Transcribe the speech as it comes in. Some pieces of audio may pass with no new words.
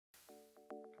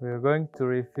We are going to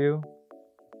review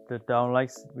the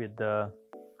downlights with the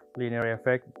linear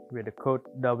effect with the code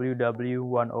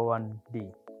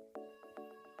WW101D.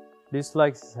 These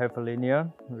lights have a linear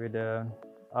with the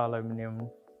aluminum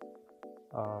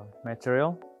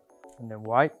material and then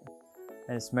white,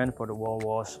 and it's meant for the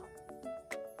Wallwasher.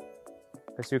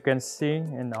 As you can see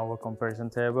in our comparison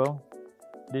table,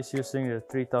 this using the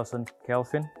 3000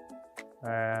 Kelvin,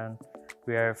 and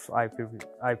we have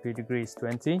IP degrees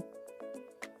 20.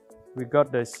 We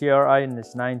got the CRI in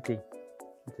this 90,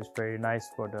 which is very nice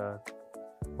for the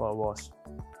Wallwasher.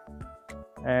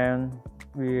 And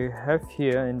we have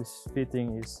here in this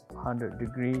fitting is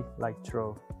 100-degree light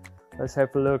throw. Let's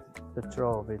have a look at the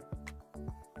throw of it.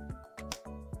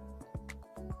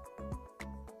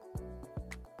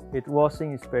 Its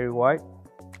washing is very white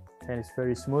and it's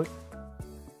very smooth.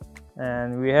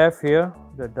 And we have here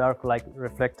the dark light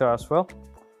reflector as well.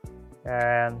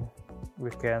 And we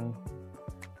can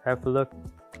have a look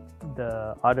at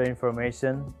the other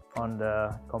information on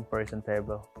the comparison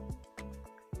table.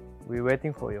 We're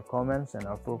waiting for your comments and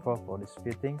approval for these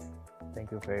fittings. Thank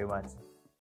you very much.